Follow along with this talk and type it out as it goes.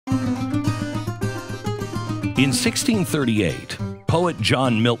In 1638, poet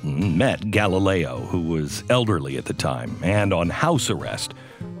John Milton met Galileo, who was elderly at the time and on house arrest,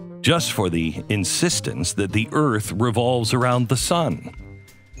 just for the insistence that the Earth revolves around the sun.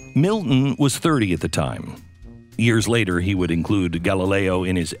 Milton was 30 at the time. Years later, he would include Galileo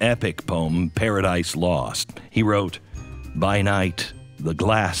in his epic poem, Paradise Lost. He wrote, "By night, the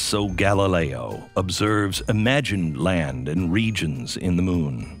glass, O Galileo, observes imagined land and regions in the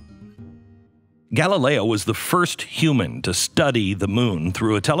moon." Galileo was the first human to study the moon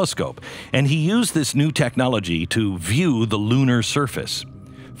through a telescope, and he used this new technology to view the lunar surface.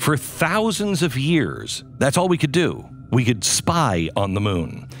 For thousands of years, that's all we could do. We could spy on the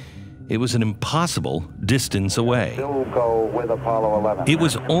moon. It was an impossible distance away. It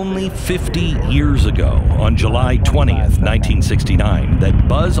was only 50 years ago, on July 20th, 1969, that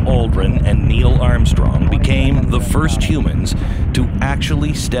Buzz Aldrin and Neil Armstrong became the first humans to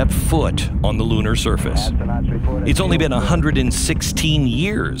actually step foot on the lunar surface. It's only been 116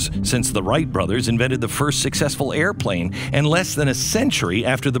 years since the Wright brothers invented the first successful airplane, and less than a century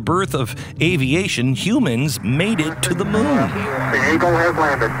after the birth of aviation, humans made it to the moon. The Eagle has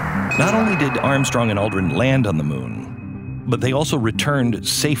landed. Not only did Armstrong and Aldrin land on the moon, but they also returned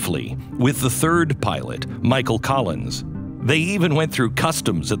safely with the third pilot, Michael Collins. They even went through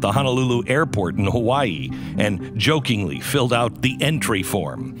customs at the Honolulu airport in Hawaii and jokingly filled out the entry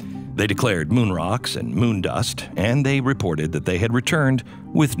form. They declared moon rocks and moon dust, and they reported that they had returned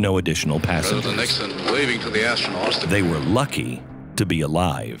with no additional passengers. President Nixon waving to the astronauts. They were lucky to be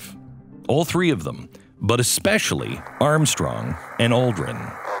alive. All three of them, but especially Armstrong and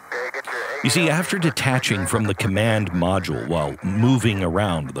Aldrin. You see, after detaching from the command module while moving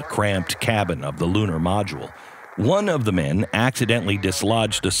around the cramped cabin of the lunar module, one of the men accidentally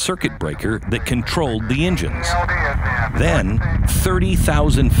dislodged a circuit breaker that controlled the engines. Then,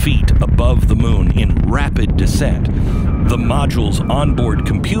 30,000 feet above the moon in rapid descent, the module's onboard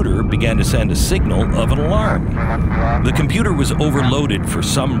computer began to send a signal of an alarm. The computer was overloaded for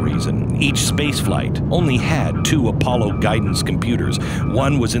some reason. Each spaceflight only had 2 Apollo guidance computers.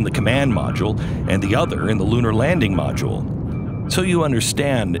 One was in the command module and the other in the lunar landing module. So you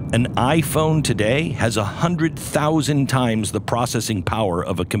understand, an iPhone today has 100,000 times the processing power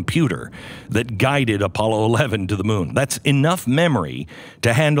of a computer that guided Apollo 11 to the moon. That's enough memory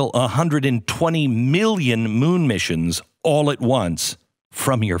to handle 120 million moon missions all at once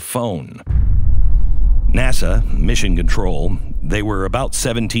from your phone. NASA, Mission Control, they were about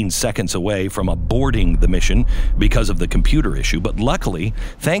 17 seconds away from aborting the mission because of the computer issue, but luckily,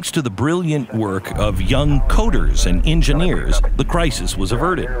 thanks to the brilliant work of young coders and engineers, the crisis was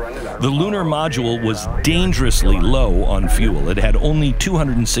averted. The lunar module was dangerously low on fuel. It had only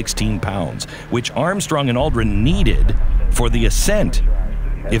 216 pounds, which Armstrong and Aldrin needed for the ascent.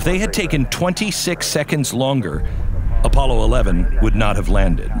 If they had taken 26 seconds longer, Apollo 11 would not have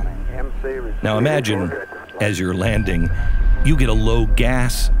landed. Now imagine, as you're landing, you get a low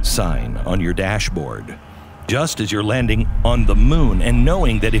gas sign on your dashboard, just as you're landing on the moon, and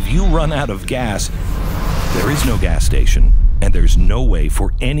knowing that if you run out of gas, there is no gas station, and there's no way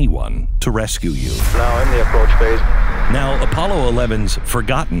for anyone to rescue you. Now in the approach phase. Now, Apollo 11's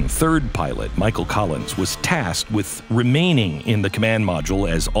forgotten third pilot, Michael Collins, was tasked with remaining in the command module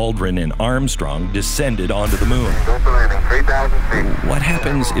as Aldrin and Armstrong descended onto the moon. What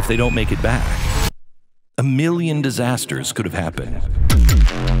happens if they don't make it back? A million disasters could have happened.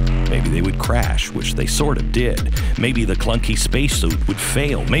 Maybe they would crash, which they sort of did. Maybe the clunky spacesuit would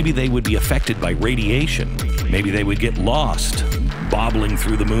fail. Maybe they would be affected by radiation. Maybe they would get lost, bobbling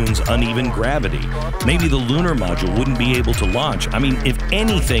through the moon's uneven gravity. Maybe the lunar module wouldn't be able to launch. I mean, if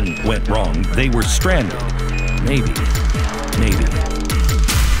anything went wrong, they were stranded. Maybe.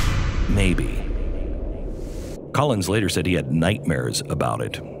 Collins later said he had nightmares about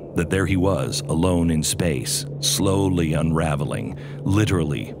it. That there he was, alone in space, slowly unraveling,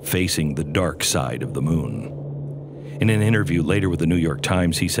 literally facing the dark side of the moon. In an interview later with the New York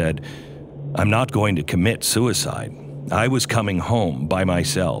Times, he said, "I'm not going to commit suicide. I was coming home by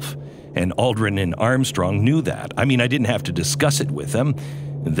myself, and Aldrin and Armstrong knew that. I mean, I didn't have to discuss it with them.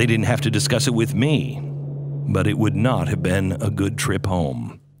 They didn't have to discuss it with me. But it would not have been a good trip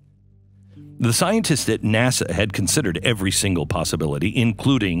home." The scientists at NASA had considered every single possibility,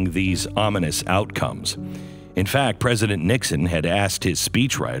 including these ominous outcomes. In fact, President Nixon had asked his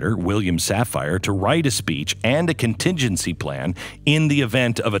speechwriter, William Safire, to write a speech and a contingency plan in the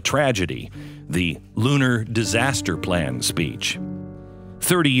event of a tragedy, the Lunar Disaster Plan speech.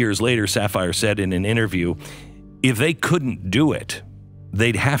 30 years later, Safire said in an interview, if they couldn't do it,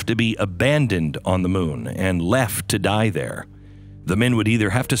 they'd have to be abandoned on the moon and left to die there. The men would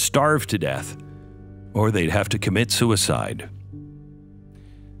either have to starve to death or they'd have to commit suicide.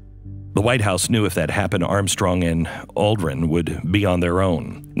 The White House knew if that happened, Armstrong and Aldrin would be on their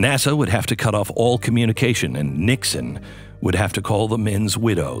own. NASA would have to cut off all communication, and Nixon would have to call the men's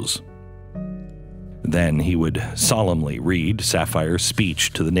widows. Then he would solemnly read Sapphire's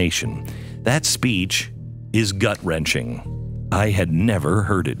speech to the nation. That speech is gut-wrenching. I had never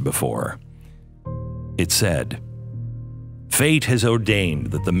heard it before. It said, "Fate has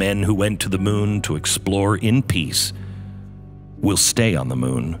ordained that the men who went to the moon to explore in peace will stay on the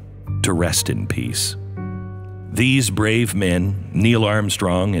moon to rest in peace. These brave men, Neil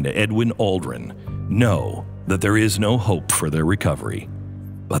Armstrong and Edwin Aldrin, know that there is no hope for their recovery,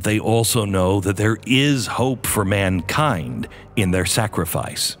 but they also know that there is hope for mankind in their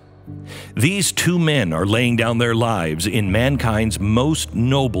sacrifice. These two men are laying down their lives in mankind's most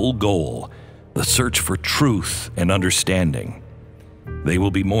noble goal, the search for truth and understanding. They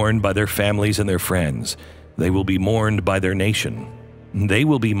will be mourned by their families and their friends. They will be mourned by their nation. They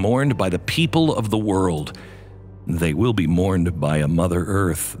will be mourned by the people of the world. They will be mourned by a Mother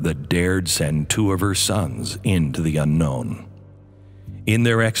Earth that dared send two of her sons into the unknown. In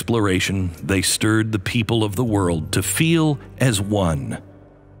their exploration, they stirred the people of the world to feel as one.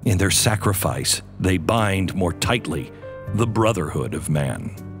 In their sacrifice, they bind more tightly the brotherhood of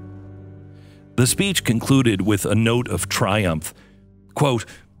man." The speech concluded with a note of triumph. Quote,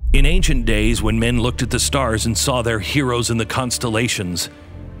 "In ancient days, when men looked at the stars and saw their heroes in the constellations,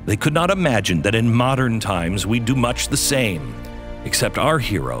 they could not imagine that in modern times we do much the same, except our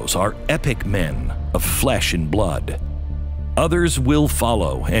heroes are epic men of flesh and blood. Others will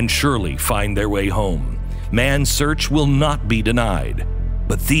follow and surely find their way home. Man's search will not be denied,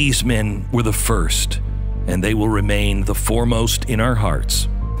 but these men were the first, and they will remain the foremost in our hearts.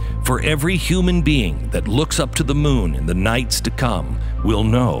 For every human being that looks up to the moon in the nights to come will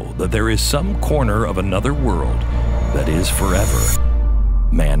know that there is some corner of another world that is forever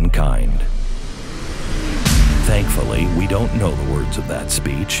mankind." Thankfully, we don't know the words of that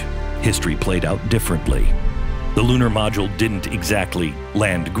speech. History played out differently. The lunar module didn't exactly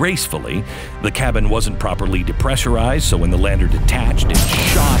land gracefully. The cabin wasn't properly depressurized, so when the lander detached, it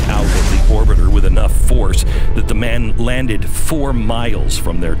shot out of the orbiter with enough force that the man landed 4 miles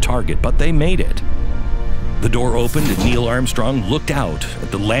from their target, but they made it. The door opened and Neil Armstrong looked out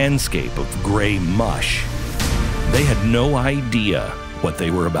at the landscape of gray mush. They had no idea what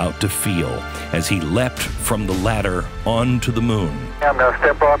they were about to feel as he leapt from the ladder onto the moon. I'm going to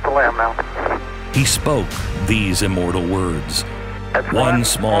step off the limb now. He spoke these immortal words: "One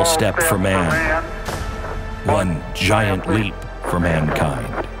small step for man, one giant leap for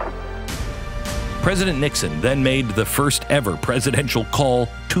mankind." President Nixon then made the first ever presidential call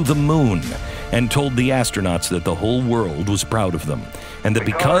to the moon and told the astronauts that the whole world was proud of them, and that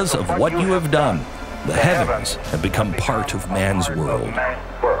because of what you have done, the heavens have become part of man's world.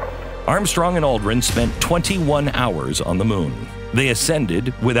 Armstrong and Aldrin spent 21 hours on the moon. They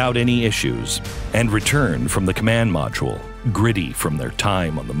ascended without any issues and returned from the command module, gritty from their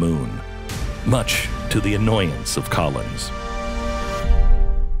time on the moon, much to the annoyance of Collins.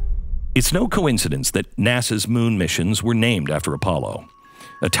 It's no coincidence that NASA's moon missions were named after Apollo.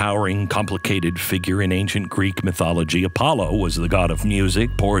 A towering, complicated figure in ancient Greek mythology, Apollo was the god of music,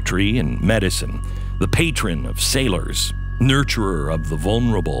 poetry, and medicine, the patron of sailors, nurturer of the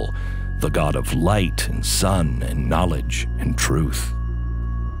vulnerable, the god of light and sun and knowledge and truth.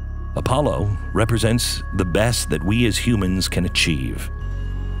 Apollo represents the best that we as humans can achieve,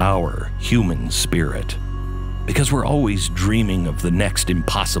 our human spirit, because we're always dreaming of the next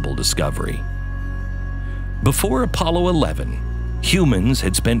impossible discovery. Before Apollo 11, humans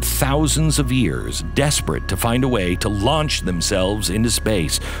had spent thousands of years desperate to find a way to launch themselves into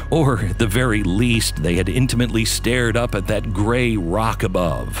space, or at the very least, they had intimately stared up at that gray rock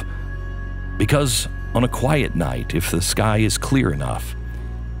above. Because on a quiet night, if the sky is clear enough,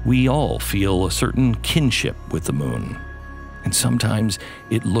 we all feel a certain kinship with the moon, and sometimes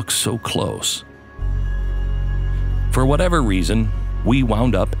it looks so close. For whatever reason, we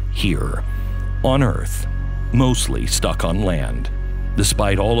wound up here, on Earth, mostly stuck on land.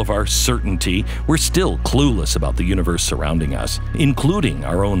 Despite all of our certainty, we're still clueless about the universe surrounding us, including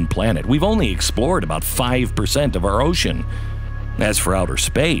our own planet. We've only explored about 5% of our ocean. As for outer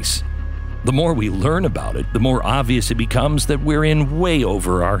space, the more we learn about it, the more obvious it becomes that we're in way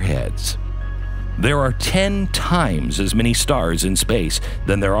over our heads. There are 10 times as many stars in space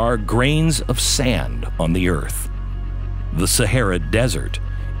than there are grains of sand on the Earth. The Sahara Desert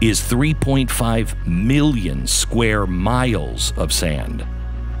is 3.5 million square miles of sand,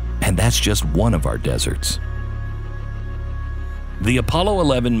 and that's just one of our deserts. The Apollo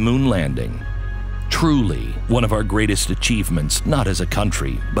 11 moon landing truly one of our greatest achievements, not as a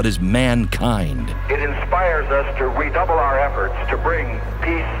country, but as mankind. It inspires us to redouble our efforts to bring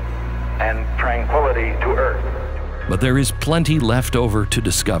peace and tranquility to Earth. But there is plenty left over to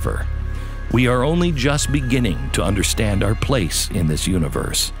discover. We are only just beginning to understand our place in this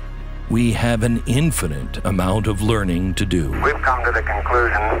universe. We have an infinite amount of learning to do. We've come to the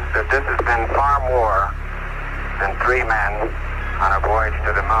conclusion that this has been far more than 3 men on a voyage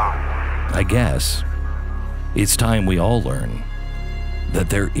to the moon. I guess it's time we all learn that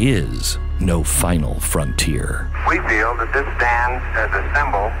there is no final frontier. We feel that this stands as a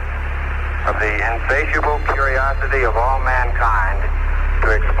symbol of the insatiable curiosity of all mankind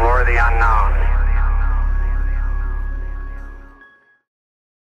to explore the unknown.